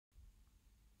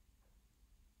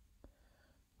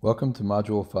Welcome to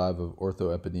Module 5 of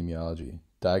OrthoEpidemiology,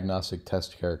 Diagnostic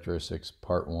Test Characteristics,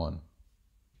 Part 1.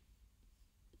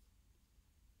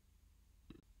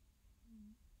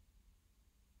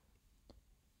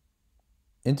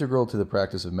 Integral to the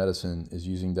practice of medicine is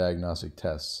using diagnostic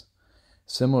tests.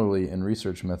 Similarly, in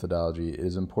research methodology, it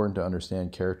is important to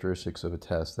understand characteristics of a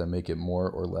test that make it more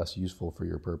or less useful for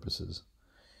your purposes.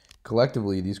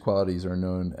 Collectively, these qualities are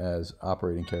known as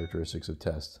operating characteristics of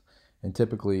tests, and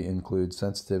typically include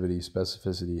sensitivity,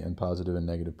 specificity, and positive and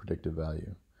negative predictive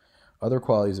value. Other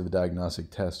qualities of a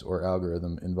diagnostic test or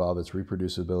algorithm involve its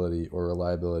reproducibility or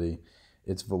reliability,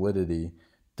 its validity,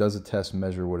 does a test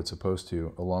measure what it's supposed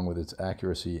to, along with its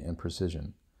accuracy and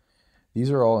precision.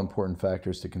 These are all important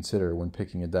factors to consider when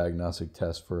picking a diagnostic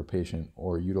test for a patient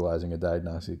or utilizing a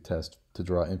diagnostic test to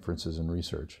draw inferences in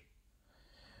research.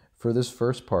 For this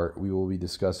first part, we will be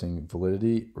discussing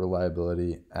validity,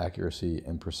 reliability, accuracy,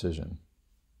 and precision.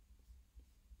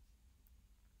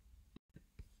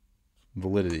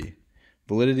 Validity.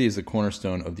 Validity is the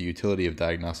cornerstone of the utility of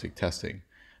diagnostic testing.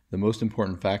 The most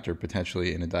important factor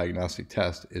potentially in a diagnostic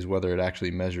test is whether it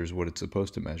actually measures what it's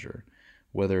supposed to measure,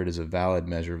 whether it is a valid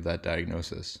measure of that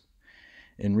diagnosis.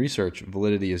 In research,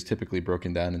 validity is typically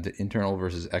broken down into internal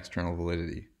versus external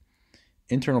validity.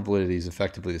 Internal validity is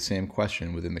effectively the same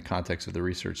question within the context of the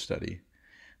research study.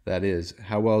 That is,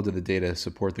 how well do the data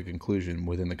support the conclusion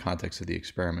within the context of the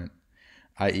experiment?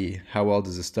 I.e., how well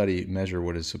does the study measure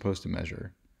what it is supposed to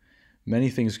measure? Many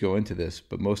things go into this,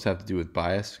 but most have to do with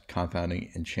bias,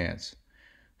 confounding, and chance.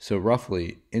 So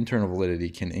roughly, internal validity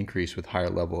can increase with higher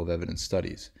level of evidence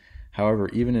studies. However,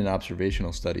 even in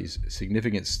observational studies,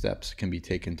 significant steps can be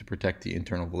taken to protect the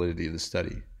internal validity of the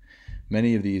study.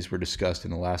 Many of these were discussed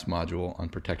in the last module on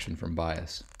protection from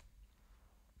bias.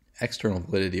 External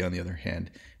validity, on the other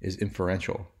hand, is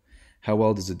inferential. How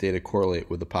well does the data correlate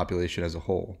with the population as a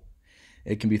whole?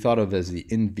 It can be thought of as the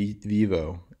in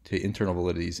vivo to internal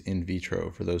validity's in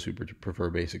vitro for those who prefer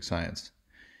basic science.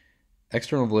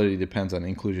 External validity depends on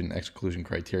inclusion and exclusion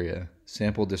criteria,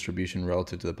 sample distribution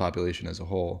relative to the population as a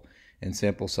whole, and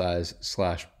sample size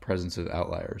 / presence of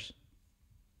outliers.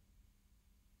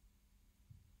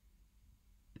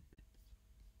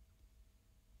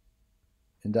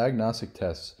 In diagnostic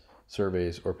tests,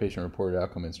 surveys, or patient-reported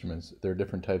outcome instruments, there are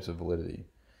different types of validity.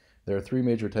 There are three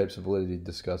major types of validity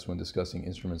discussed when discussing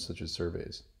instruments such as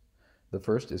surveys. The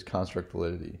first is construct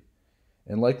validity.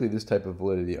 And likely this type of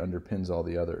validity underpins all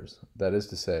the others. That is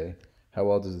to say, how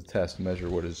well does the test measure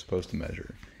what it is supposed to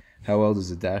measure? How well does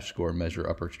the DASH score measure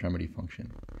upper extremity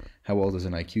function? How well does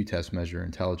an IQ test measure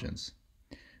intelligence?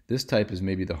 This type is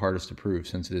maybe the hardest to prove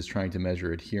since it is trying to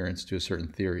measure adherence to a certain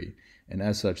theory, and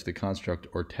as such the construct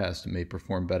or test may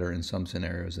perform better in some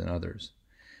scenarios than others.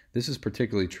 This is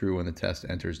particularly true when the test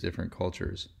enters different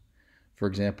cultures. For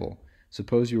example,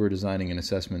 suppose you were designing an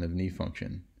assessment of knee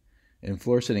function. In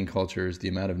floor-sitting cultures, the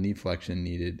amount of knee flexion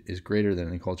needed is greater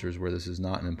than in cultures where this is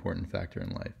not an important factor in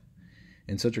life.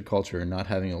 In such a culture, not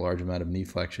having a large amount of knee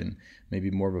flexion may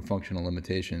be more of a functional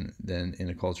limitation than in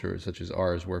a culture such as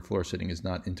ours where floor sitting is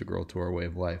not integral to our way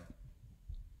of life.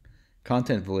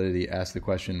 Content validity asks the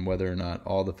question whether or not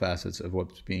all the facets of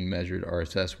what's being measured are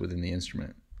assessed within the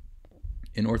instrument.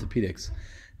 In orthopedics,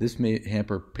 this may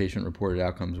hamper patient-reported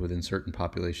outcomes within certain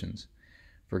populations.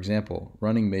 For example,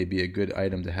 running may be a good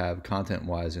item to have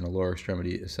content-wise in a lower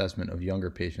extremity assessment of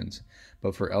younger patients,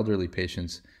 but for elderly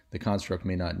patients, the construct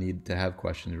may not need to have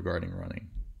questions regarding running.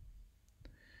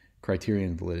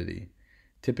 Criterion validity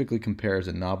typically compares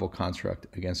a novel construct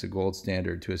against a gold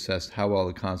standard to assess how well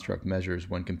the construct measures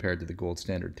when compared to the gold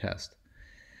standard test.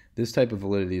 This type of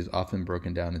validity is often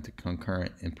broken down into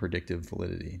concurrent and predictive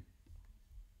validity.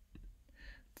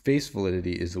 Face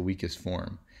validity is the weakest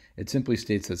form. It simply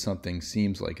states that something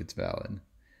seems like it's valid.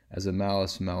 As a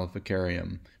malus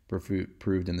maleficarum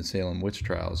proved in the Salem witch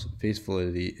trials, face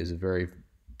validity is a very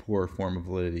poor form of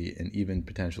validity and even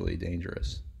potentially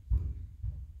dangerous.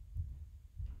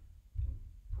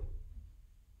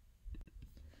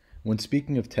 When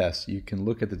speaking of tests, you can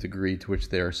look at the degree to which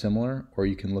they are similar, or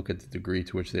you can look at the degree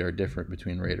to which they are different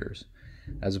between raters.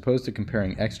 As opposed to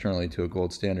comparing externally to a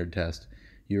gold standard test,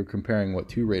 you are comparing what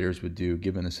two raters would do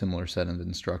given a similar set of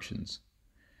instructions.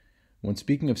 When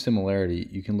speaking of similarity,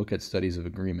 you can look at studies of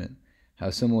agreement,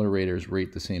 how similar raters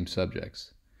rate the same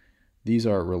subjects. These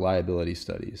are reliability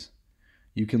studies.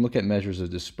 You can look at measures of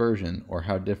dispersion or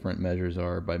how different measures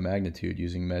are by magnitude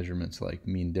using measurements like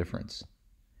mean difference.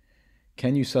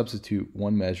 Can you substitute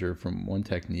one measure from one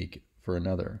technique for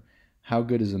another? How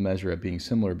good is a measure at being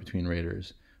similar between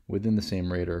raters within the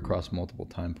same rater across multiple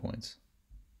time points?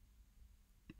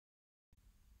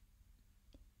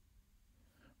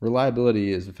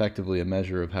 Reliability is effectively a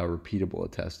measure of how repeatable a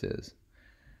test is.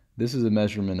 This is a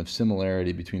measurement of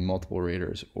similarity between multiple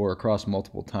raters or across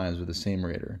multiple times with the same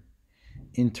rater.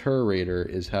 Inter-rater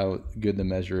is how good the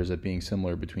measure is at being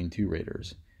similar between two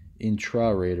raters.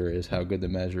 Intra-rater is how good the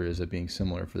measure is at being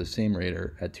similar for the same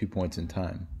rater at 2 points in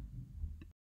time.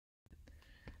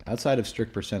 Outside of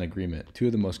strict percent agreement, two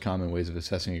of the most common ways of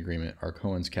assessing agreement are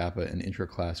Cohen's kappa and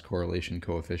intra-class correlation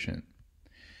coefficient.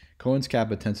 Cohen's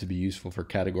kappa tends to be useful for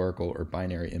categorical or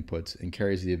binary inputs and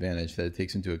carries the advantage that it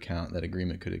takes into account that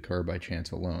agreement could occur by chance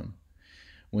alone.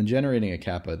 When generating a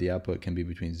kappa, the output can be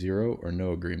between 0 or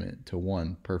no agreement to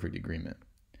 1 perfect agreement.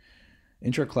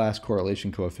 Intra-class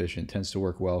correlation coefficient tends to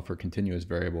work well for continuous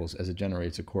variables as it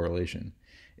generates a correlation.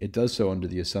 It does so under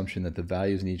the assumption that the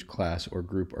values in each class or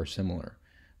group are similar,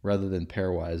 rather than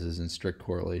pairwise as in strict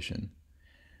correlation.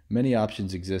 Many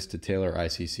options exist to tailor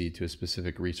ICC to a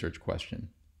specific research question.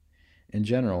 In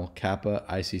general, kappa,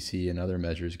 ICC, and other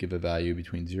measures give a value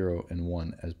between 0 and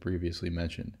 1 as previously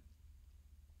mentioned.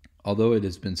 Although it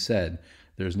has been said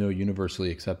there is no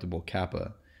universally acceptable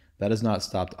kappa, that has not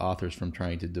stopped authors from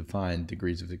trying to define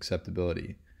degrees of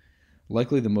acceptability.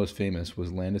 Likely the most famous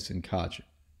was Landis and Koch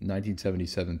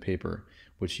 1977 paper,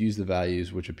 which used the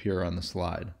values which appear on the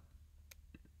slide.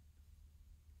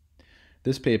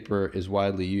 This paper is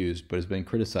widely used but has been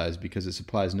criticized because it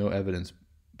supplies no evidence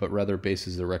but rather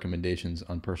bases their recommendations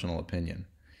on personal opinion.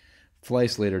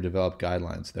 Fleiss later developed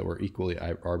guidelines that were equally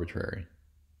arbitrary.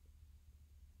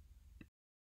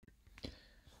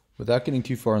 Without getting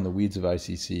too far in the weeds of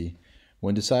ICC,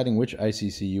 when deciding which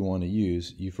ICC you want to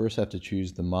use, you first have to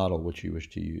choose the model which you wish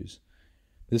to use.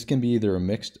 This can be either a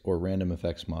mixed or random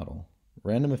effects model.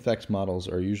 Random effects models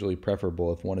are usually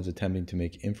preferable if one is attempting to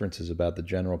make inferences about the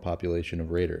general population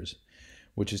of raters,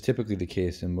 which is typically the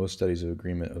case in most studies of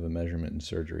agreement of a measurement in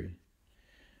surgery.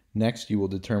 Next, you will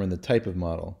determine the type of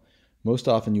model. Most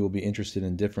often you will be interested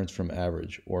in difference from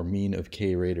average, or mean of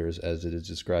k raters as it is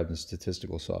described in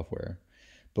statistical software.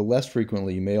 But less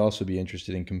frequently, you may also be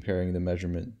interested in comparing the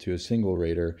measurement to a single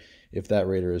rater if that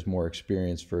rater is more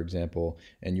experienced, for example,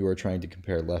 and you are trying to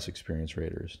compare less experienced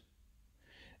raters.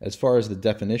 As far as the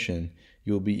definition,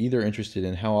 you will be either interested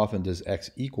in how often does x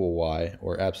equal y,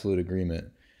 or absolute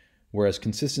agreement, whereas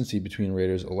consistency between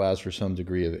raters allows for some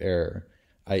degree of error,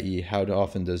 i.e. how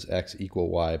often does x equal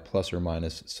y plus or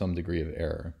minus some degree of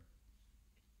error.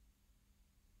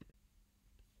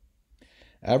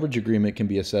 Average agreement can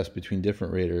be assessed between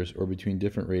different raters or between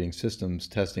different rating systems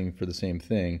testing for the same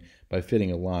thing by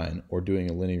fitting a line or doing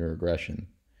a linear regression.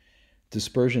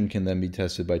 Dispersion can then be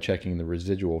tested by checking the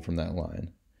residual from that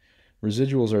line.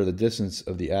 Residuals are the distance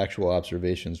of the actual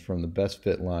observations from the best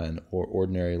fit line or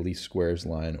ordinary least squares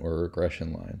line or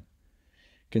regression line.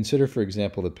 Consider, for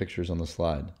example, the pictures on the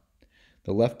slide.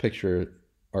 The left picture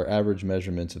are average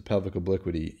measurements of pelvic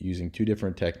obliquity using two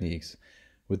different techniques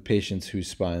with patients whose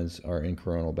spines are in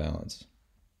coronal balance.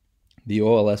 The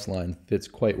OLS line fits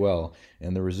quite well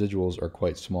and the residuals are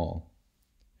quite small.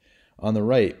 On the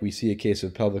right, we see a case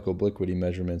of pelvic obliquity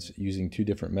measurements using two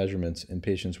different measurements in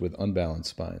patients with unbalanced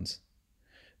spines.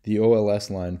 The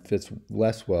OLS line fits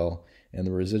less well and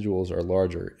the residuals are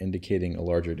larger, indicating a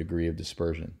larger degree of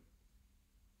dispersion.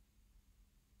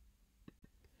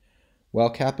 While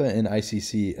kappa and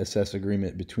ICC assess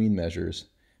agreement between measures,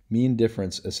 mean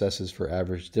difference assesses for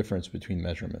average difference between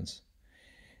measurements.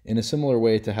 In a similar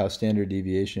way to how standard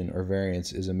deviation or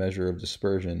variance is a measure of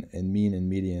dispersion and mean and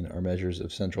median are measures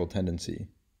of central tendency.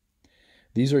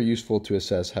 These are useful to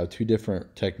assess how two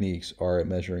different techniques are at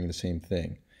measuring the same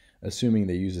thing, assuming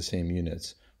they use the same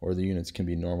units, or the units can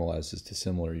be normalized to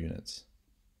similar units.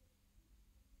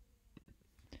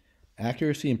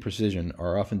 Accuracy and precision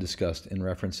are often discussed in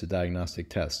reference to diagnostic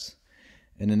tests.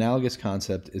 An analogous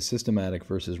concept is systematic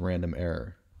versus random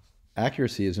error.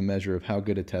 Accuracy is a measure of how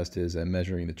good a test is at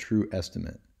measuring the true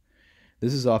estimate.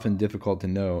 This is often difficult to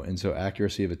know, and so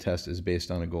accuracy of a test is based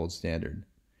on a gold standard.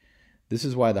 This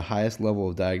is why the highest level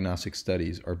of diagnostic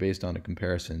studies are based on a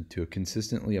comparison to a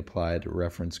consistently applied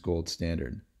reference gold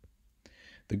standard.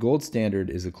 The gold standard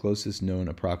is the closest known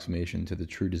approximation to the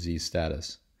true disease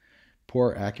status.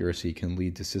 Poor accuracy can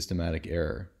lead to systematic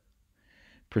error.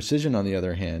 Precision, on the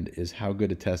other hand, is how good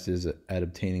a test is at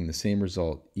obtaining the same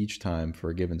result each time for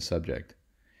a given subject,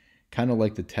 kind of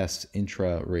like the test's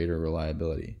intra-rater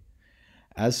reliability.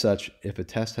 As such, if a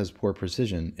test has poor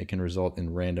precision, it can result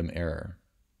in random error.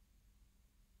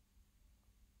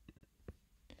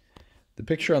 The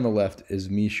picture on the left is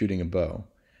me shooting a bow.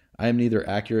 I am neither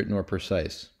accurate nor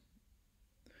precise.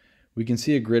 We can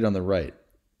see a grid on the right.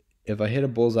 If I hit a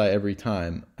bullseye every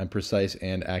time, I'm precise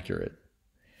and accurate.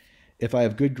 If I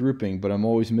have good grouping but I'm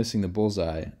always missing the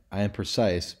bullseye, I am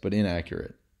precise but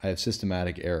inaccurate. I have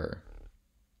systematic error.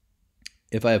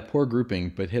 If I have poor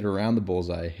grouping but hit around the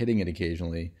bullseye, hitting it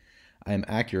occasionally, I am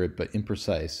accurate but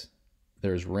imprecise.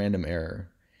 There is random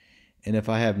error. And if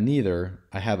I have neither,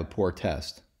 I have a poor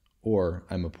test, or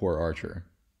I'm a poor archer.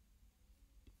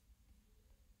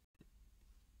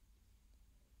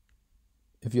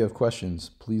 If you have questions,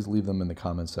 please leave them in the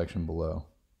comments section below.